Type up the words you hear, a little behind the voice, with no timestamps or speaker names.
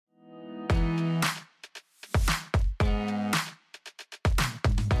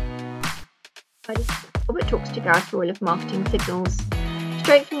Robert talks to Gareth Royal of Marketing Signals.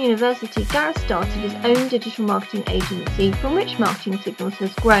 Straight from university, Gareth started his own digital marketing agency from which Marketing Signals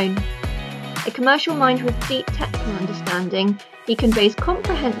has grown. A commercial mind with deep technical understanding, he conveys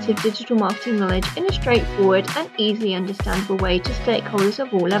comprehensive digital marketing knowledge in a straightforward and easily understandable way to stakeholders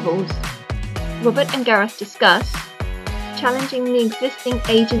of all levels. Robert and Gareth discuss challenging the existing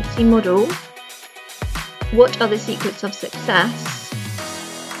agency model. What are the secrets of success?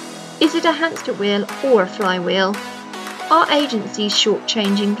 Is it a hamster wheel or a flywheel? Are agencies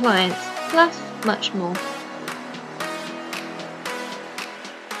shortchanging clients? Plus, much more.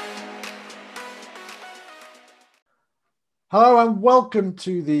 Hello and welcome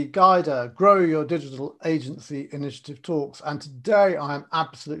to the Guider Grow Your Digital Agency Initiative Talks. And today I am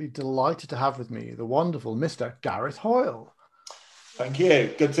absolutely delighted to have with me the wonderful Mr. Gareth Hoyle. Thank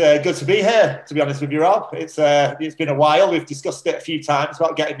you. Good to be here, to be honest with you, Rob. It's been a while. We've discussed it a few times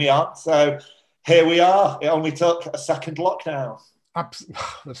about getting me on. So here we are. It only took a second lockdown.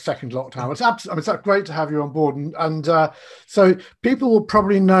 The second lockdown. It's great to have you on board. And so people will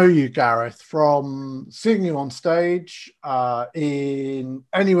probably know you, Gareth, from seeing you on stage in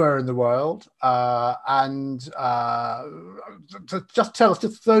anywhere in the world. Just tell us,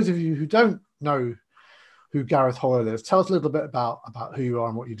 just for those of you who don't know who Gareth Hoyle is, tell us a little bit about who you are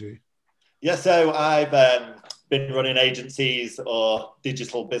and what you do. Yeah, so I've been running agencies or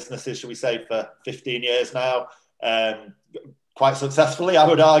digital businesses, shall we say, for 15 years now. Quite successfully, I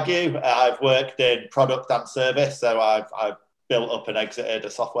would argue. I've worked in product and service, so I've built up and exited a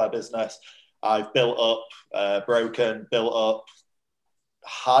software business. I've built up,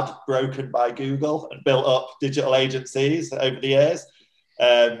 had broken by Google, and built up digital agencies over the years.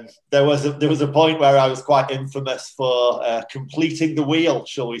 There was a point where I was quite infamous for completing the wheel,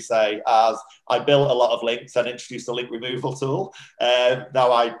 shall we say, as I built a lot of links and introduced a link removal tool.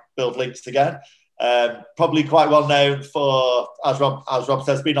 Now I build links again. Probably quite well known for, as Rob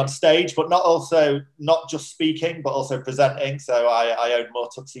says, being on stage, but not just speaking, but also presenting. So I own more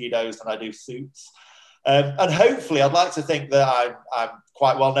tuxedos than I do suits. And hopefully, I'd like to think that I'm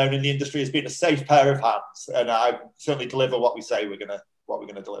quite well known in the industry as being a safe pair of hands, and I certainly deliver what we say we're going to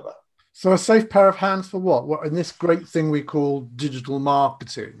deliver. So a safe pair of hands for what? What in this great thing we call digital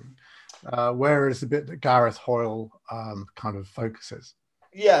marketing? Where is the bit that Gareth Hoyle kind of focuses?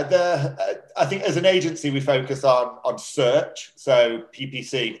 Yeah, I think as an agency we focus on search, so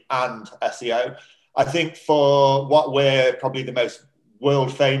PPC and SEO. I think for what we're probably the most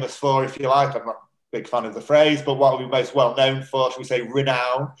world famous for, if you like, I'm not a big fan of the phrase, but what we're most well known for, should we say,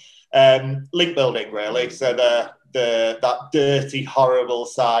 renown, link building, really. So that dirty, horrible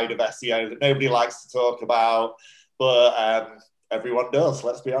side of SEO that nobody likes to talk about, but everyone does.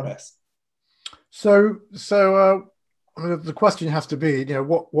 Let's be honest. So. The question has to be,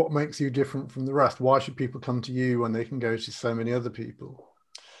 what makes you different from the rest? Why should people come to you when they can go to so many other people?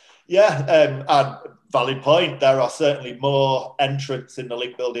 Yeah, and valid point. There are certainly more entrants in the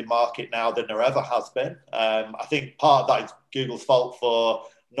link building market now than there ever has been. I think part of that is Google's fault for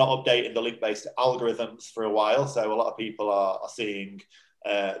not updating the link-based algorithms for a while. So a lot of people are seeing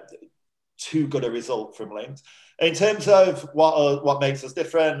too good a result from links. In terms of what makes us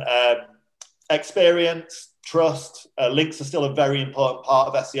different, experience, trust. Links are still a very important part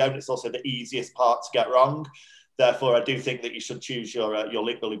of SEO, and it's also the easiest part to get wrong. Therefore, I do think that you should choose your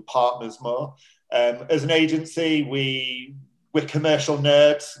link building partners more. As an agency, we're commercial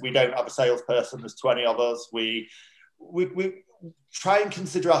nerds. We don't have a salesperson. There's 20 of us. We try and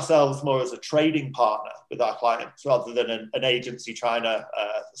consider ourselves more as a trading partner with our clients rather than an agency trying to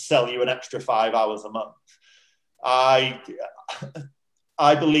sell you an extra 5 hours a month. I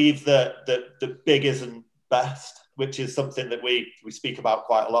believe that the big isn't best, which is something that we speak about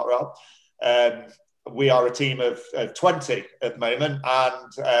quite a lot, Rob. We are a team of 20 at the moment,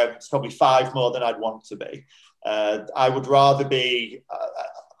 and it's probably 5 more than I'd want to be. I would rather be,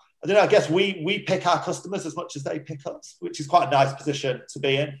 I guess we pick our customers as much as they pick us, which is quite a nice position to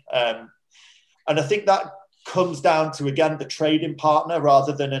be in. And I think that comes down to, again, the trading partner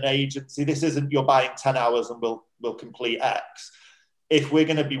rather than an agency. This isn't you're buying 10 hours and we'll complete X. If we're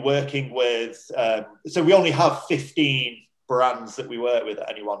going to be working with, so we only have 15 brands that we work with at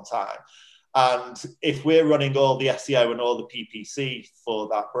any one time. And if we're running all the SEO and all the PPC for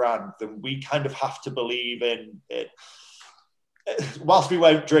that brand, then we kind of have to believe in it. Whilst we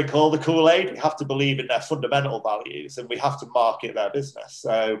won't drink all the Kool-Aid, we have to believe in their fundamental values and we have to market their business.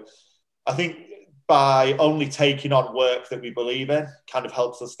 So I think by only taking on work that we believe in kind of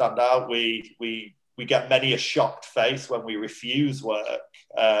helps us stand out. We get many a shocked face when we refuse work.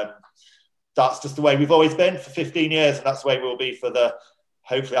 That's just the way we've always been for 15 years, and that's the way we'll be for the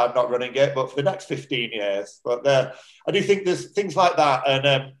hopefully I'm not running it, but for the next 15 years. But I do think there's things like that.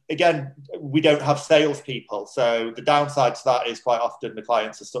 And again, we don't have salespeople. So the downside to that is quite often the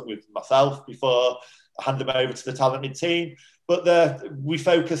clients are stuck with myself before I hand them over to the talented team. But we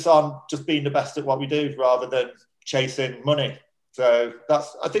focus on just being the best at what we do rather than chasing money. So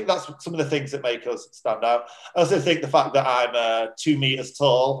I think that's some of the things that make us stand out. I also think the fact that I'm 2 meters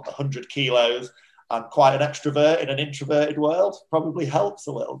tall, 100 kilos, and quite an extrovert in an introverted world probably helps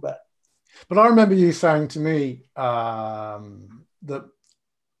a little bit. But I remember you saying to me that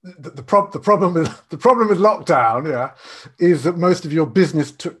the problem with lockdown, is that most of your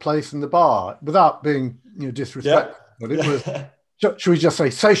business took place in the bar, without being disrespectful. Yeah. But it was, should we just say,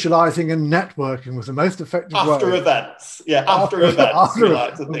 socialising and networking was the most effective after way. Events. Yeah, after events.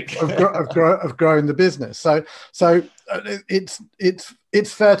 Of growing the business. So it's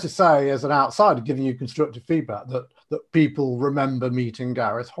fair to say, as an outsider giving you constructive feedback, that people remember meeting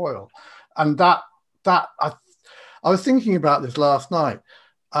Gareth Hoyle, and that I was thinking about this last night.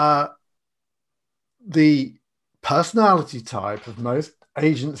 The personality type of most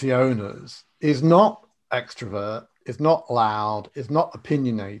agency owners is not extrovert, is not loud, is not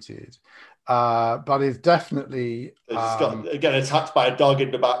opinionated, but is definitely getting attacked by a dog in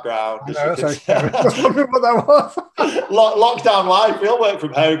the background. I know, that's okay. I was wondering what that was. Lockdown life. We all work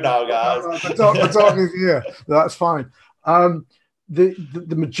from home now, guys. The dog is here. That's fine.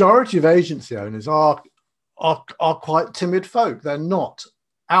 The majority of agency owners are quite timid folk. They're not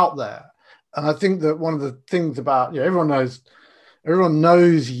out there, and I think that one of the things about everyone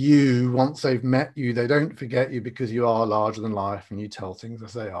knows you once they've met you. They don't forget you because you are larger than life and you tell things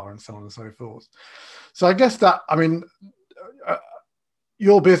as they are, and so on and so forth. So I guess that,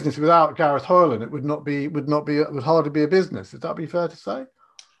 your business without Gareth Hoyle in it would hardly be a business. Would that be fair to say?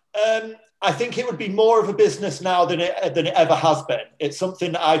 I think it would be more of a business now than it ever has been. It's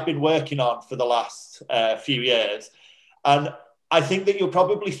something that I've been working on for the last few years, and I think that you'll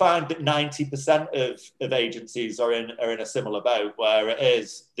probably find that 90% of agencies are in a similar boat, where it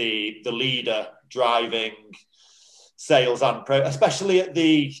is the leader driving sales and especially at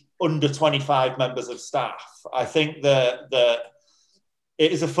the under 25 members of staff. I think that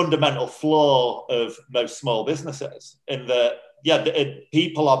it is a fundamental flaw of most small businesses in that,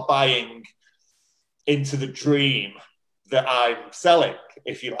 people are buying into the dream that I'm selling,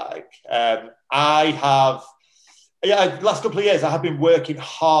 if you like. Last couple of years, I have been working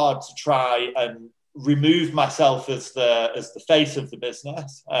hard to try and remove myself as the face of the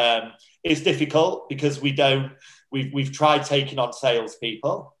business. It's difficult because we've tried taking on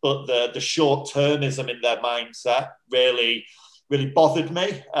salespeople, but the short-termism in their mindset really bothered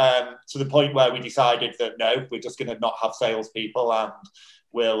me, to the point where we decided that no, we're just going to not have salespeople and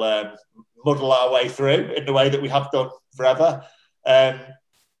we'll muddle our way through in the way that we have done forever.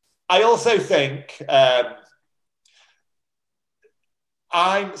 I also think.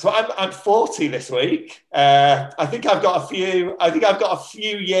 I'm 40 this week. I think I've got a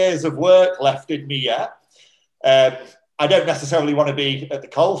few years of work left in me yet. I don't necessarily want to be at the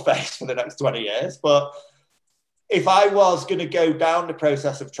coalface for the next 20 years, but if I was going to go down the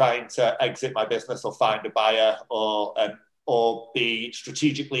process of trying to exit my business or find a buyer or be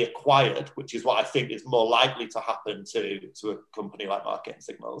strategically acquired, which is what I think is more likely to happen to a company like Marketing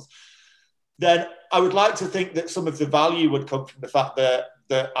Signals, then I would like to think that some of the value would come from the fact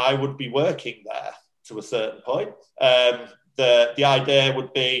that I would be working there to a certain point. The idea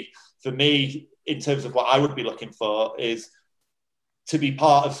would be, for me, in terms of what I would be looking for, is to be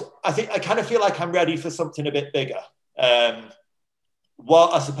part of. I kind of feel like I'm ready for something a bit bigger.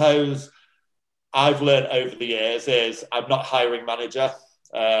 What I suppose I've learned over the years is I'm not a hiring manager.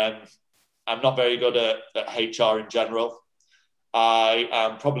 I'm not very good at HR in general. I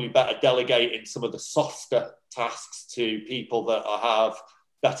am probably better delegating some of the softer tasks to people that have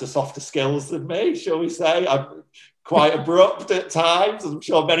better, softer skills than me, shall we say. I'm quite abrupt at times, as I'm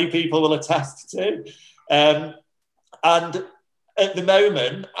sure many people will attest to. And at the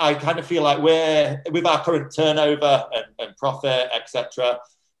moment, I kind of feel like we're, with our current turnover and profit, etc.,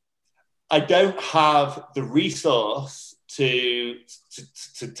 I don't have the resource to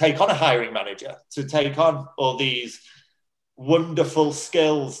take on a hiring manager, to take on all these wonderful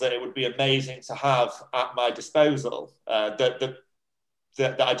skills that it would be amazing to have at my disposal, that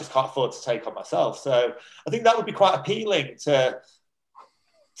I just can't afford to take on myself. So I think that would be quite appealing to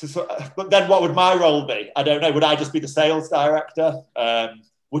but then what would my role be? I don't know. Would I just be the sales director?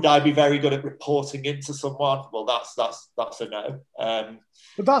 Would I be very good at reporting into someone? Well, that's a no.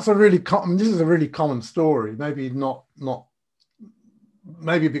 But that's a really this is a really common story. Maybe not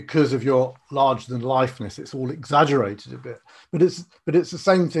maybe because of your larger than lifeness, it's all exaggerated a bit. But it's the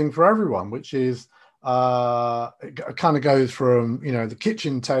same thing for everyone, which is it kind of goes from the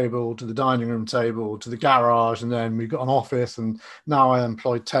kitchen table to the dining room table to the garage, and then we've got an office, and now I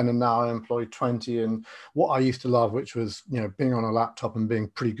employ 10 and now I employ 20. And what I used to love, which was being on a laptop and being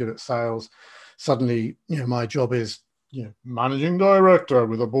pretty good at sales, suddenly my job is managing director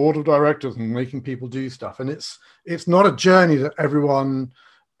with a board of directors and making people do stuff. And it's not a journey that everyone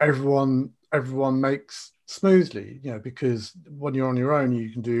makes smoothly, because when you're on your own, you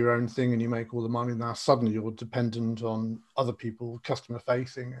can do your own thing and you make all the money. Now suddenly you're dependent on other people, customer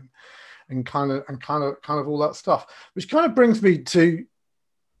facing, and kind of all that stuff, which kind of brings me to,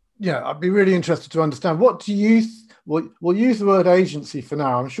 I'd be really interested to understand, what do you we'll use the word agency for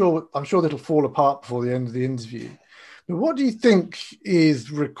now. I'm sure that'll fall apart before the end of the interview. But what do you think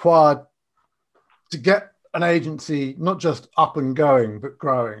is required to get an agency not just up and going, but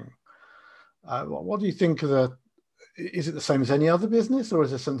growing? What do you think is it the same as any other business, or is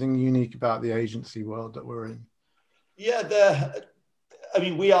there something unique about the agency world that we're in? Yeah,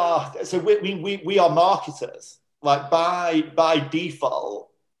 we are marketers. Like by default,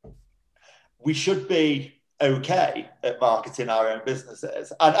 we should be okay at marketing our own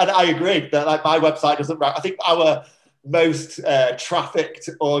businesses. And I agree that my website doesn't rank. I think our most trafficked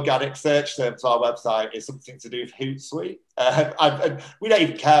organic search term to our website is something to do with Hootsuite. We don't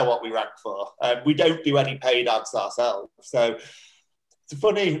even care what we rank for. We don't do any paid ads ourselves. So it's a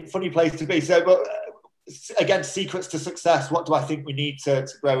funny place to be. So, but again, secrets to success. What do I think we need to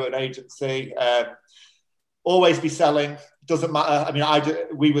grow an agency? Always be selling. Doesn't matter.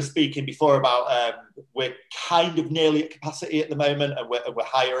 We were speaking before about we're kind of nearly at capacity at the moment, and we're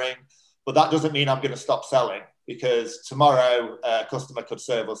hiring, but that doesn't mean I'm going to stop selling, because tomorrow a customer could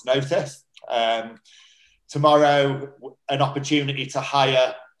serve us notice. Tomorrow, an opportunity to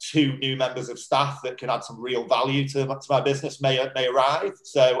hire 2 new members of staff that can add some real value to my business may arrive.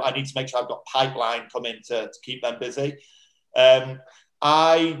 So I need to make sure I've got pipeline coming to keep them busy.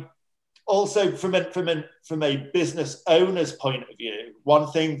 I also, from a business owner's point of view,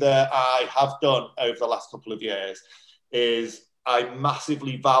 one thing that I have done over the last couple of years is I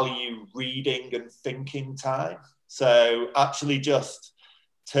massively value reading and thinking time. So actually just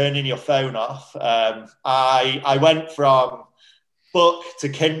turning your phone off. I went from book to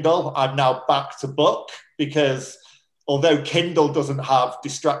Kindle. I'm now back to book, because although Kindle doesn't have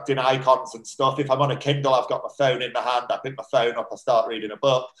distracting icons and stuff, if I'm on a Kindle, I've got my phone in the hand, I pick my phone up, I start reading a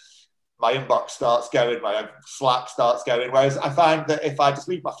book. My inbox starts going, my Slack starts going. Whereas I find that if I just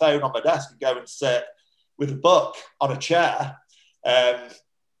leave my phone on my desk and go and sit with a book on a chair, I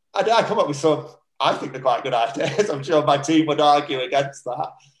come up with some, I think they're quite good ideas. I'm sure my team would argue against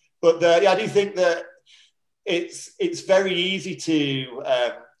that. But I do think that it's very easy to,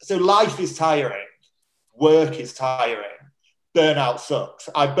 so life is tiring, work is tiring, burnout sucks.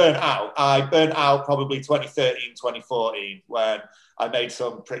 I burnt out probably 2013, 2014, when I made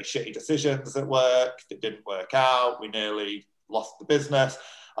some pretty shitty decisions at work that didn't work out. We nearly lost the business.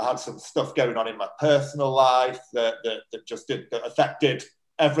 I had some stuff going on in my personal life that affected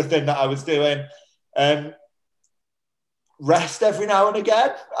everything that I was doing. Rest every now and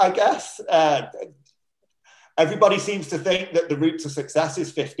again, I guess. Everybody seems to think that the route to success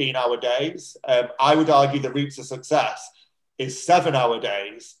is 15-hour days. I would argue the route to success is 7-hour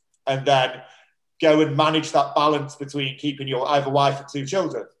days, and then go and manage that balance between keeping I have a wife and 2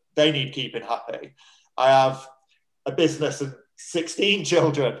 children. They need keeping happy. I have a business and 16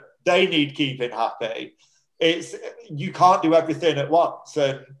 children. They need keeping happy. You can't do everything at once.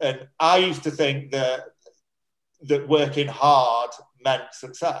 And I used to think that working hard meant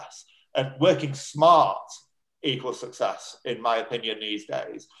success, and working smart equals success, in my opinion, these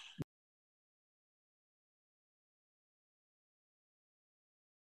days.